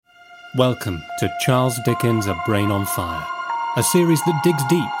Welcome to Charles Dickens' A Brain on Fire, a series that digs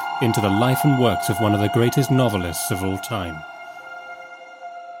deep into the life and works of one of the greatest novelists of all time.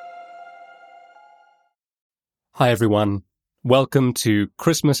 Hi everyone, welcome to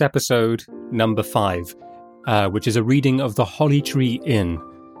Christmas episode number 5, which is a reading of The Holly Tree Inn,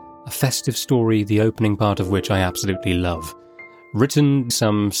 a festive story, the opening part of which I absolutely love. Written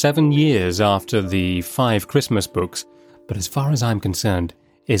some 7 years after the 5 Christmas books, but as far as I'm concerned,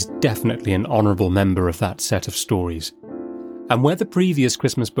 is definitely an honourable member of that set of stories. And where the previous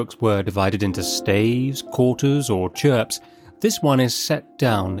Christmas books were divided into staves, quarters, or chirps, this one is set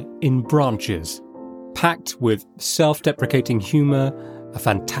down in branches, packed with self-deprecating humour, a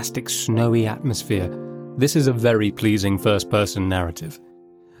fantastic snowy atmosphere. This is a very pleasing first-person narrative.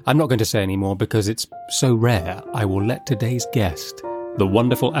 I'm not going to say any more because it's so rare. I will let today's guest, the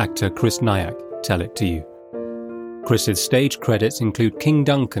wonderful actor Chris Nayak, tell it to you. Chris's stage credits include King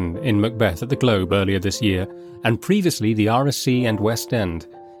Duncan in Macbeth at the Globe earlier this year, and previously the RSC and West End.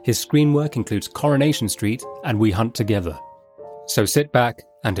 His screen work includes Coronation Street and We Hunt Together. So sit back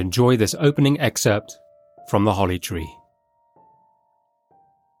and enjoy this opening excerpt from The Holly Tree.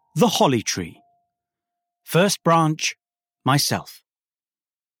 The Holly Tree. First branch, myself.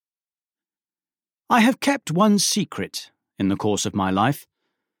 I have kept one secret in the course of my life.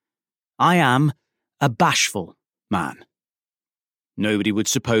 I am a bashful man. Nobody would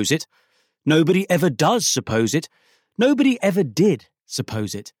suppose it. Nobody ever does suppose it. Nobody ever did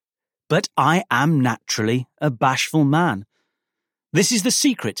suppose it. But I am naturally a bashful man. This is the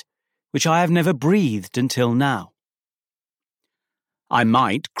secret which I have never breathed until now. I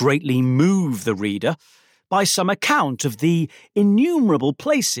might greatly move the reader by some account of the innumerable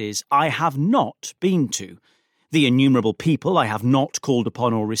places I have not been to, the innumerable people I have not called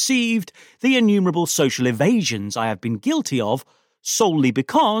upon or received, the innumerable social evasions I have been guilty of, solely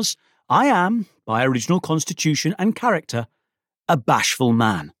because I am, by original constitution and character, a bashful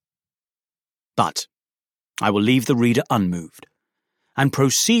man. But I will leave the reader unmoved, and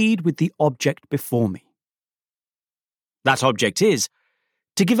proceed with the object before me. That object is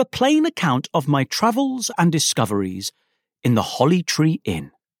to give a plain account of my travels and discoveries in the Holly Tree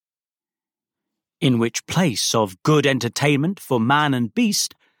Inn, in which place of good entertainment for man and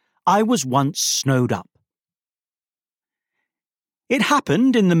beast I was once snowed up. It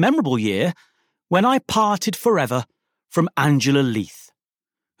happened in the memorable year when I parted forever from Angela Leith,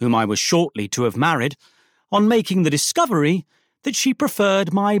 whom I was shortly to have married, on making the discovery that she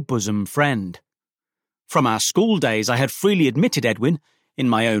preferred my bosom friend. From our school days I had freely admitted Edwin, in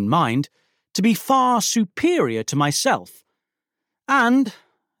my own mind, to be far superior to myself, and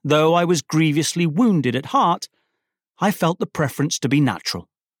though I was grievously wounded at heart, I felt the preference to be natural,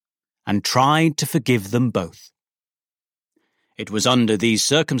 and tried to forgive them both. It was under these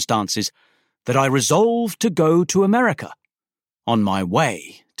circumstances that I resolved to go to America, on my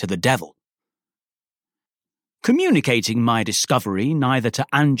way to the devil. Communicating my discovery neither to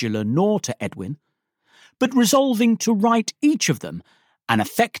Angela nor to Edwin, but resolving to write each of them an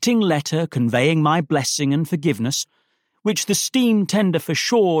affecting letter conveying my blessing and forgiveness, which the steam tender for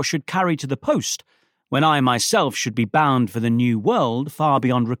shore should carry to the post, when I myself should be bound for the new world far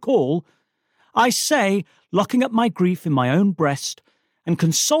beyond recall, I say, locking up my grief in my own breast, and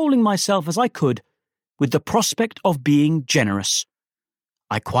consoling myself as I could, with the prospect of being generous,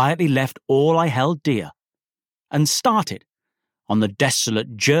 I quietly left all I held dear, and started on the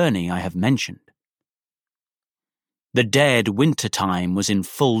desolate journey I have mentioned. The dead winter time was in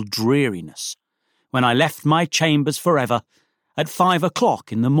full dreariness, when I left my chambers forever at 5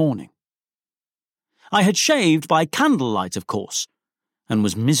 o'clock in the morning. I had shaved by candlelight, of course, and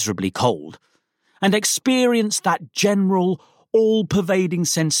was miserably cold, and experienced that general, all-pervading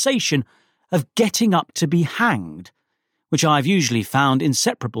sensation of getting up to be hanged, which I have usually found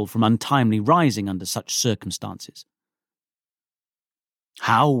inseparable from untimely rising under such circumstances.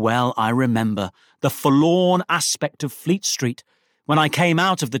 How well I remember the forlorn aspect of Fleet Street when I came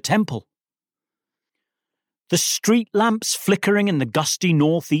out of the Temple. The street lamps flickering in the gusty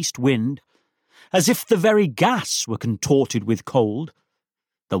north-east wind, as if the very gas were contorted with cold,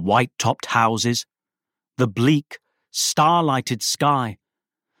 the white-topped houses, the bleak, star-lighted sky,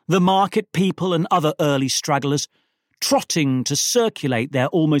 the market people and other early stragglers trotting to circulate their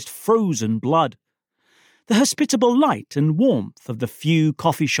almost frozen blood, the hospitable light and warmth of the few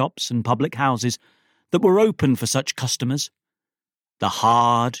coffee shops and public houses that were open for such customers, the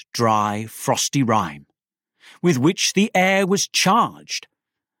hard, dry, frosty rime with which the air was charged,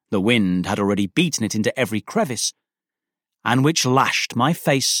 the wind had already beaten it into every crevice, and which lashed my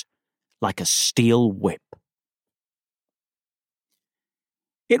face like a steel whip.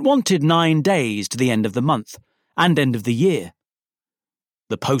 It wanted 9 days to the end of the month and end of the year.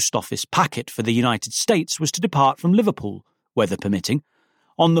 The post office packet for the United States was to depart from Liverpool, weather permitting,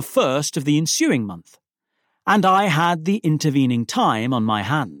 on the 1st of the ensuing month, and I had the intervening time on my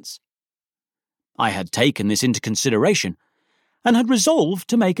hands. I had taken this into consideration and had resolved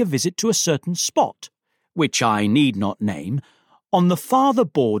to make a visit to a certain spot, which I need not name, on the farther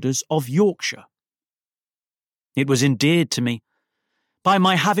borders of Yorkshire. It was endeared to me by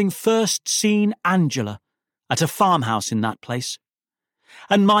my having first seen Angela at a farmhouse in that place,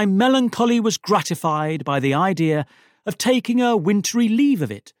 and my melancholy was gratified by the idea of taking a wintry leave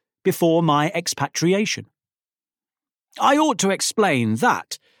of it before my expatriation. I ought to explain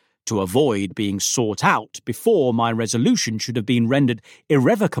that, to avoid being sought out before my resolution should have been rendered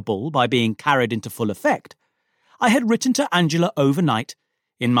irrevocable by being carried into full effect, I had written to Angela overnight,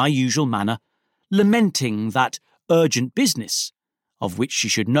 in my usual manner, lamenting that urgent business, of which she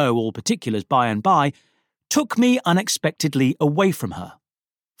should know all particulars by and by, took me unexpectedly away from her,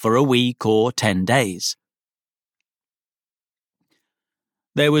 for a week or 10 days.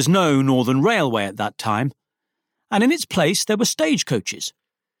 There was no Northern Railway at that time, and in its place there were stagecoaches,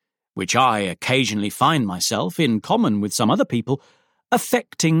 which I occasionally find myself, in common with some other people,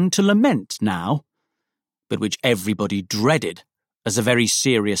 affecting to lament now, but which everybody dreaded as a very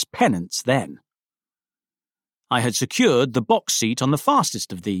serious penance then. I had secured the box seat on the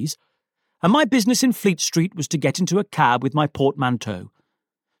fastest of these, and my business in Fleet Street was to get into a cab with my portmanteau,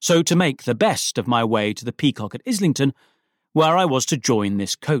 so to make the best of my way to the Peacock at Islington, where I was to join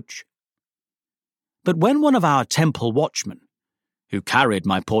this coach. But when one of our Temple watchmen, who carried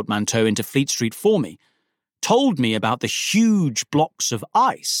my portmanteau into Fleet Street for me, told me about the huge blocks of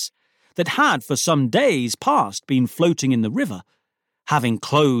ice that had for some days past been floating in the river, having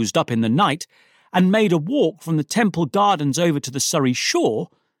closed up in the night and made a walk from the Temple Gardens over to the Surrey shore,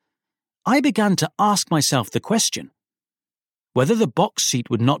 I began to ask myself the question whether the box seat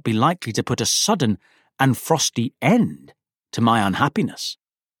would not be likely to put a sudden and frosty end to my unhappiness.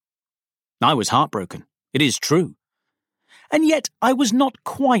 I was heartbroken, it is true, and yet I was not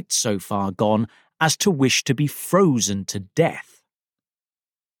quite so far gone as to wish to be frozen to death.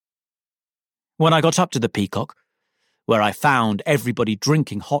 When I got up to the Peacock, where I found everybody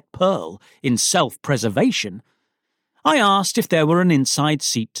drinking hot pearl in self-preservation, I asked if there were an inside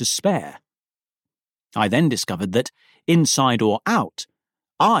seat to spare. I then discovered that, inside or out,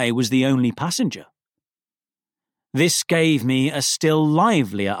 I was the only passenger. This gave me a still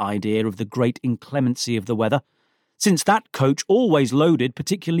livelier idea of the great inclemency of the weather, since that coach always loaded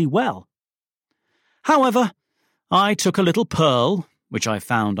particularly well. However, I took a little pearl, which I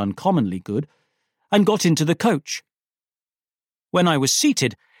found uncommonly good, and got into the coach. When I was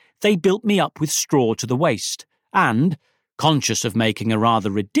seated, they built me up with straw to the waist, and, conscious of making a rather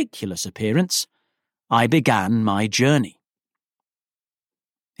ridiculous appearance, I began my journey.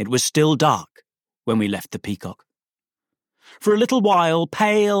 It was still dark when we left the Peacock. For a little while,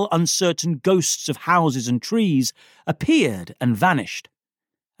 pale, uncertain ghosts of houses and trees appeared and vanished,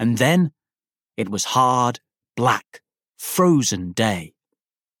 and then it was hard, black, frozen day.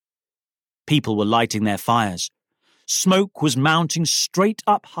 People were lighting their fires. Smoke was mounting straight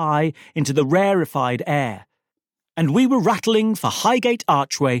up high into the rarefied air, and we were rattling for Highgate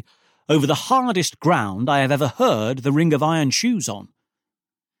Archway over the hardest ground I have ever heard the ring of iron shoes on.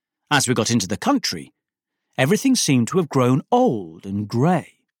 As we got into the country, everything seemed to have grown old and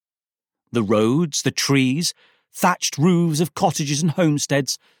grey. The roads, the trees, thatched roofs of cottages and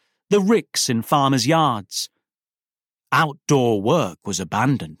homesteads, the ricks in farmers' yards. Outdoor work was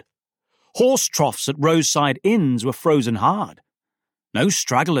abandoned. Horse troughs at roadside inns were frozen hard. No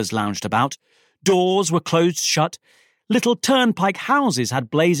stragglers lounged about. Doors were closed shut. Little turnpike houses had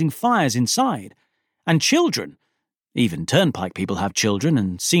blazing fires inside. And children, even turnpike people have children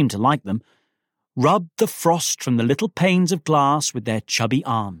and seem to like them, rubbed the frost from the little panes of glass with their chubby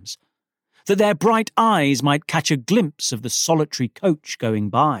arms, that their bright eyes might catch a glimpse of the solitary coach going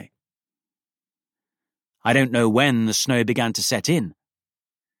by. I don't know when the snow began to set in,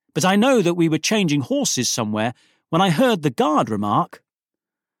 but I know that we were changing horses somewhere when I heard the guard remark,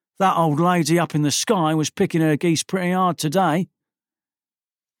 "That old lady up in the sky was picking her geese pretty hard today."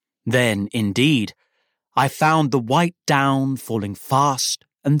 Then, indeed, I found the white down falling fast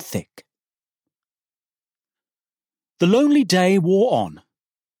and thick. The lonely day wore on,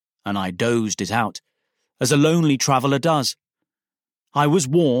 and I dozed it out, as a lonely traveller does. I was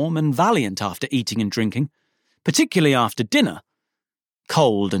warm and valiant after eating and drinking, particularly after dinner,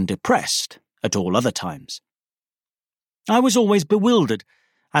 cold and depressed at all other times. I was always bewildered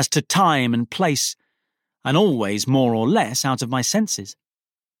as to time and place, and always more or less out of my senses.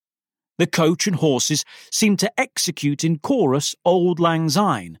 The coach and horses seemed to execute in chorus Auld Lang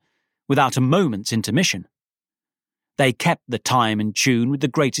Syne, without a moment's intermission. They kept the time and tune with the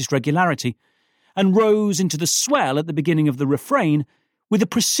greatest regularity, and rose into the swell at the beginning of the refrain with a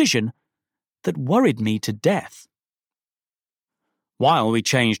precision that worried me to death. While we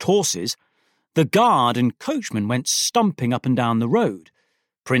changed horses, the guard and coachman went stumping up and down the road,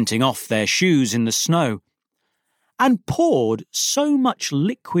 printing off their shoes in the snow, and poured so much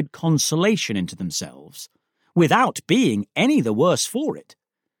liquid consolation into themselves, without being any the worse for it,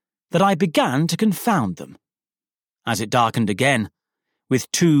 that I began to confound them, as it darkened again,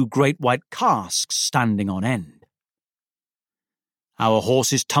 with 2 great white casks standing on end. Our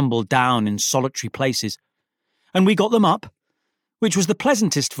horses tumbled down in solitary places, and we got them up, which was the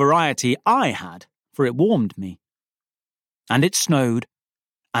pleasantest variety I had, for it warmed me. And it snowed,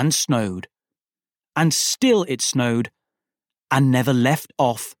 and snowed, and still it snowed, and never left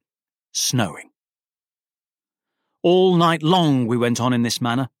off snowing. All night long we went on in this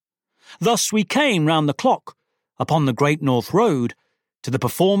manner. Thus we came round the clock, upon the Great North Road, to the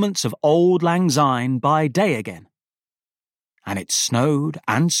performance of Auld Lang Syne by day again. And it snowed,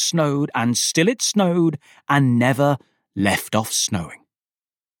 and snowed, and still it snowed, and never left off snowing.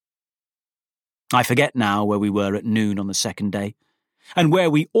 I forget now where we were at noon on the second day, and where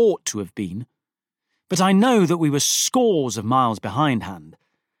we ought to have been, but I know that we were scores of miles behindhand,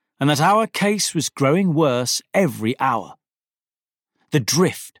 and that our case was growing worse every hour. The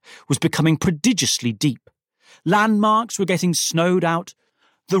drift was becoming prodigiously deep. Landmarks were getting snowed out.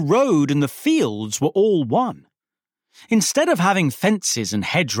 The road and the fields were all one. Instead of having fences and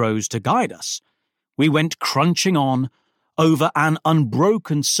hedgerows to guide us, we went crunching on over an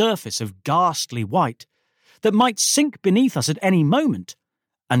unbroken surface of ghastly white that might sink beneath us at any moment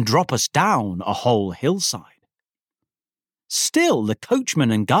and drop us down a whole hillside. Still, the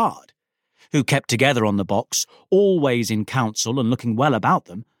coachman and guard, who kept together on the box, always in council and looking well about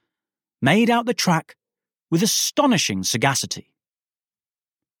them, made out the track with astonishing sagacity.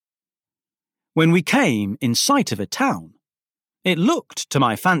 When we came in sight of a town, it looked, to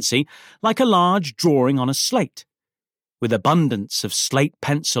my fancy, like a large drawing on a slate, with abundance of slate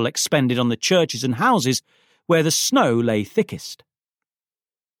pencil expended on the churches and houses where the snow lay thickest.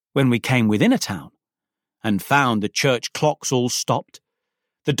 When we came within a town, and found the church clocks all stopped,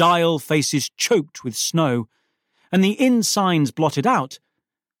 the dial faces choked with snow, and the inn signs blotted out,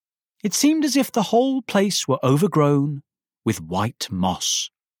 it seemed as if the whole place were overgrown with white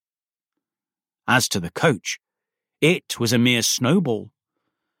moss. As to the coach, it was a mere snowball.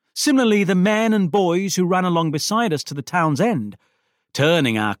 Similarly, the men and boys who ran along beside us to the town's end,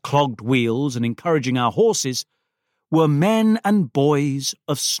 turning our clogged wheels and encouraging our horses, were men and boys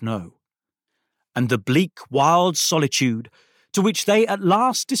of snow. And the bleak, wild solitude to which they at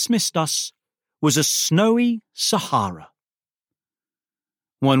last dismissed us was a snowy Sahara.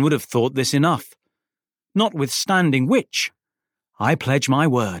 One would have thought this enough, notwithstanding which, I pledge my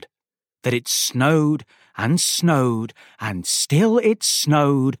word that it snowed and snowed, and still it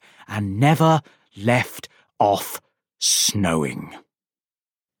snowed, and never left off snowing.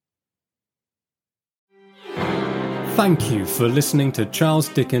 Thank you for listening to Charles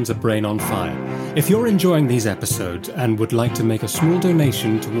Dickens' A Brain on Fire. If you're enjoying these episodes and would like to make a small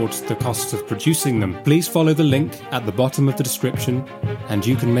donation towards the costs of producing them, please follow the link at the bottom of the description and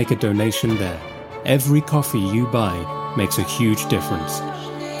you can make a donation there. Every coffee you buy makes a huge difference.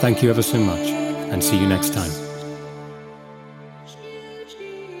 Thank you ever so much, and see you next time.